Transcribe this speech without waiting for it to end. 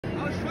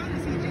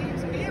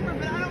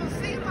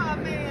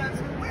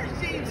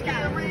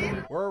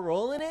Cameron. We're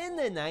rolling in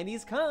the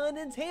 90s con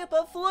in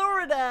Tampa,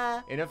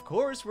 Florida. And of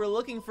course, we're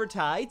looking for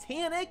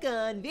Titanic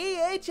on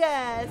VHS.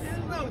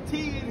 There's no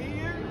T in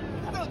here.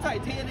 There's no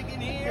Titanic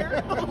in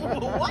here.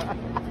 What?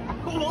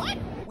 What?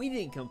 We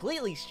didn't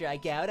completely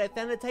strike out. I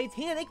found a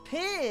Titanic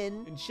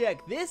pin. And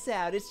check this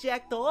out. It's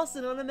Jack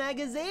Dawson on a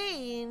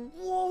magazine.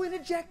 Whoa, and a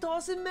Jack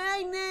Dawson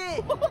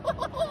magnet.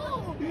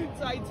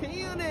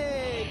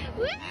 Titanic.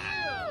 Woo!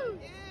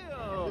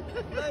 Ew.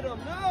 Let them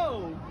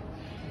know.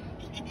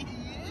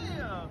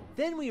 Yeah.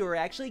 Then we were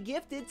actually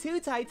gifted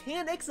 2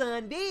 Titanics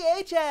on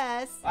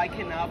VHS. I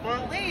cannot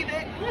believe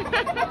it.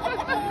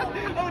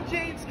 Oh,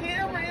 James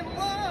Cameron,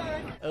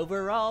 look.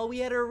 Overall, we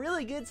had a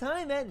really good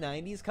time at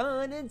 90's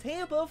Con in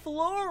Tampa,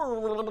 Florida.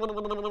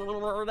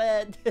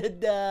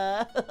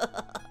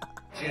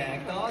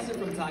 Jack Dawson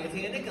from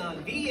Titanic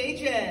on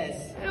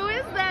VHS. Who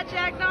is that,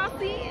 Jack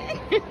Dawson?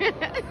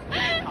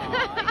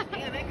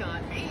 Titanic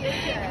on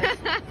VHS.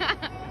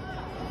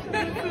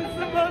 This is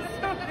the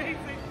most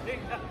amazing thing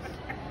ever.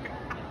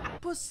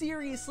 But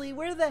seriously,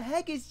 where the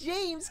heck is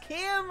James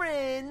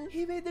Cameron?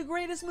 He made the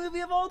greatest movie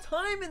of all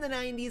time in the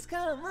 90s.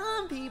 Come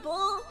on,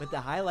 people. But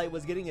the highlight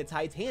was getting a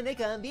Titanic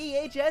on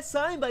VHS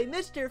signed by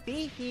Mr.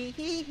 Feeney.